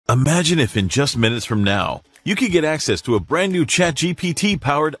Imagine if in just minutes from now, you could get access to a brand new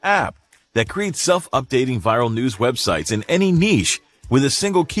ChatGPT-powered app that creates self-updating viral news websites in any niche with a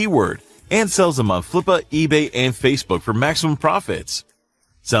single keyword and sells them on Flippa, eBay, and Facebook for maximum profits.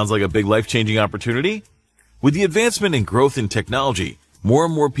 Sounds like a big life-changing opportunity? With the advancement and growth in technology, more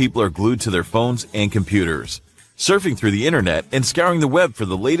and more people are glued to their phones and computers, surfing through the internet and scouring the web for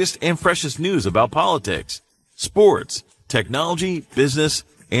the latest and freshest news about politics, sports, technology, business,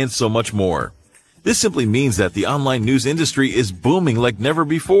 and so much more. This simply means that the online news industry is booming like never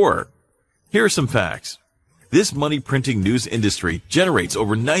before. Here are some facts. This money-printing news industry generates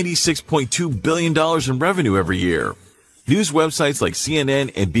over $96.2 billion in revenue every year. News websites like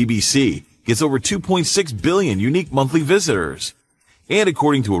CNN and BBC gets over 2.6 billion unique monthly visitors. And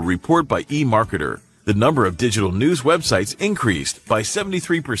according to a report by eMarketer, the number of digital news websites increased by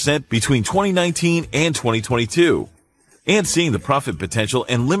 73% between 2019 and 2022. And seeing the profit potential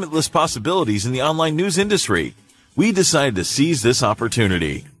and limitless possibilities in the online news industry, we decided to seize this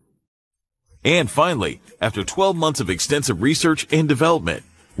opportunity. And finally, after 12 months of extensive research and development,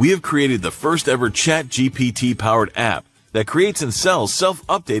 we have created the first ever ChatGPT-powered app that creates and sells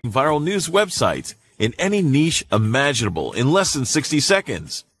self-updating viral news websites in any niche imaginable in less than 60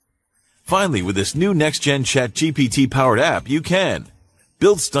 seconds. Finally, with this new next-gen ChatGPT-powered app, you can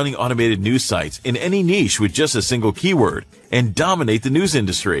build stunning automated news sites in any niche with just a single keyword and dominate the news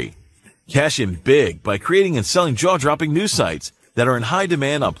industry. Cash in big by creating and selling jaw-dropping news sites that are in high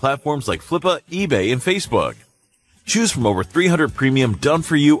demand on platforms like Flippa, eBay, and Facebook. Choose from over 300 premium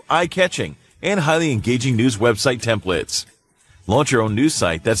done-for-you, eye-catching, and highly engaging news website templates. Launch your own news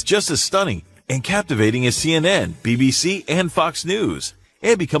site that's just as stunning and captivating as CNN, BBC, and Fox News,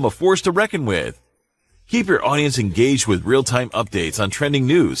 and become a force to reckon with. Keep your audience engaged with real-time updates on trending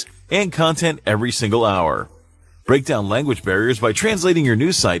news and content every single hour. Break down language barriers by translating your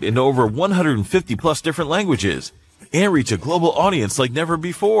news site into over 150 plus different languages and reach a global audience like never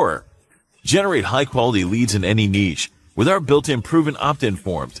before. Generate high-quality leads in any niche with our built-in proven opt-in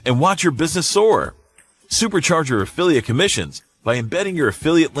forms and watch your business soar. Supercharge your affiliate commissions by embedding your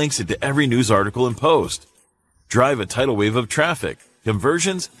affiliate links into every news article and post. Drive a tidal wave of traffic,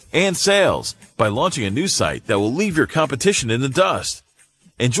 conversions, and sales by launching a news site that will leave your competition in the dust.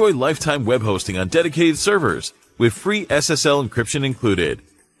 Enjoy lifetime web hosting on dedicated servers with free SSL encryption included.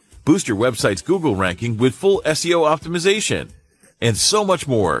 Boost your website's Google ranking with full SEO optimization. And so much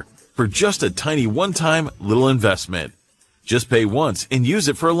more for just a tiny one-time little investment. Just pay once and use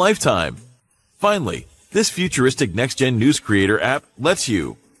it for a lifetime. Finally, this futuristic next-gen news creator app lets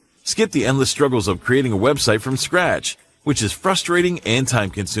you skip the endless struggles of creating a website from scratch, which is frustrating and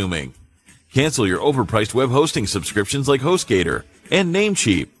time-consuming. Cancel your overpriced web hosting subscriptions like HostGator and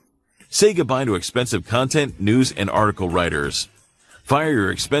Namecheap. Say goodbye to expensive content, news, and article writers. Fire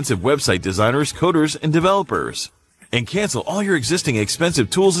your expensive website designers, coders, and developers. And cancel all your existing expensive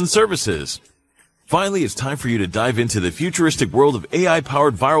tools and services. Finally, it's time for you to dive into the futuristic world of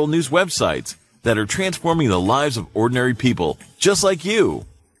AI-powered viral news websites that are transforming the lives of ordinary people just like you.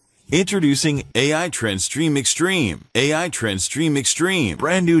 Introducing AI TrendStream Extreme. AI TrendStream Extreme,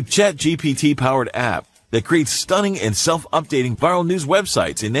 brand new ChatGPT-powered app that creates stunning and self-updating viral news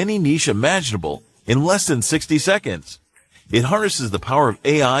websites in any niche imaginable in less than 60 seconds. It harnesses the power of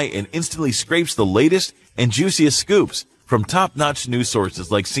AI and instantly scrapes the latest and juiciest scoops from top-notch news sources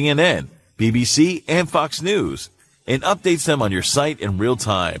like CNN, BBC, and Fox News, and updates them on your site in real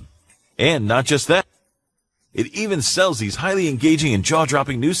time. And not just that, it even sells these highly engaging and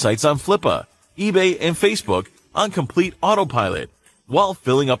jaw-dropping news sites on Flippa, eBay, and Facebook on complete autopilot while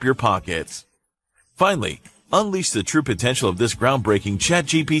filling up your pockets. Finally, unleash the true potential of this groundbreaking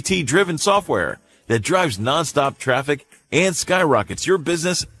ChatGPT-driven software that drives non-stop traffic and skyrockets your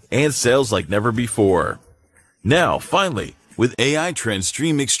business and sales like never before. Now, finally, with AI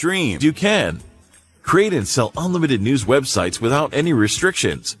TrendStream Extreme, you can create and sell unlimited news websites without any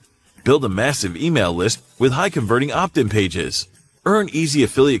restrictions. Build a massive email list with high-converting opt-in pages. Earn easy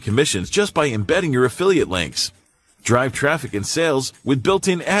affiliate commissions just by embedding your affiliate links. Drive traffic and sales with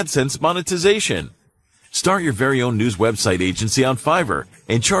built-in AdSense monetization. Start your very own news website agency on Fiverr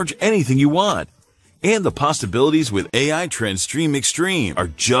and charge anything you want. And the possibilities with AI TrendStream Extreme are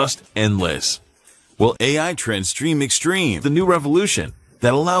just endless. Well, AI TrendStream Extreme, the new revolution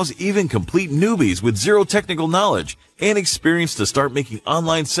that allows even complete newbies with zero technical knowledge and experience to start making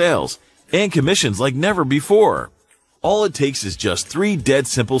online sales and commissions like never before. All it takes is just 3 dead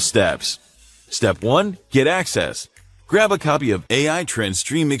simple steps. Step 1, get access. Grab a copy of AI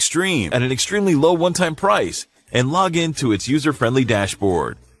TrendStream Extreme at an extremely low one-time price and log in to its user-friendly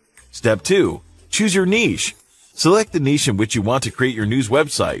dashboard. Step 2, choose your niche. Select the niche in which you want to create your news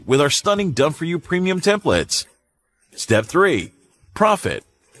website with our stunning done-for-you premium templates. Step 3. Profit.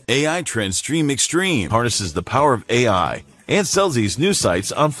 AI TrendStream Extreme harnesses the power of AI and sells these news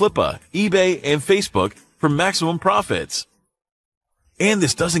sites on Flippa, eBay, and Facebook for maximum profits. And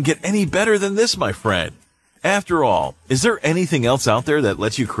this doesn't get any better than this, my friend. After all, is there anything else out there that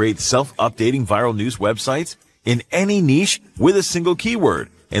lets you create self-updating viral news websites in any niche with a single keyword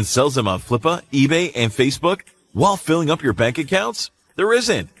and sells them on Flippa, eBay, and Facebook while filling up your bank accounts? There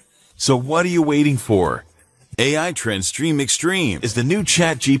isn't. So what are you waiting for? AI TrendStream Extreme is the new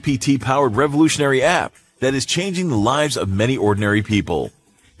ChatGPT-powered revolutionary app that is changing the lives of many ordinary people.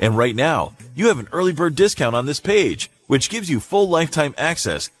 And right now, you have an early bird discount on this page, which gives you full lifetime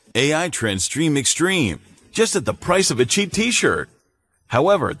access AI TrendStream Extreme, just at the price of a cheap t-shirt.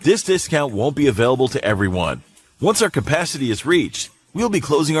 However, this discount won't be available to everyone. Once our capacity is reached, we'll be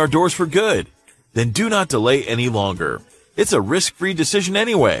closing our doors for good. Then do not delay any longer. It's a risk-free decision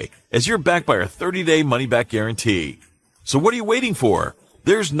anyway, as you're backed by our 30-day money-back guarantee. So what are you waiting for?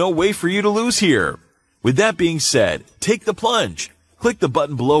 There's no way for you to lose here. With that being said, take the plunge. Click the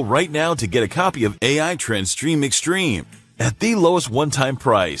button below right now to get a copy of AI TrendStream Extreme at the lowest one-time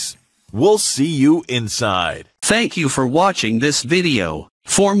price. We'll see you inside. Thank you for watching this video.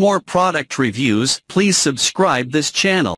 For more product reviews, please subscribe this channel.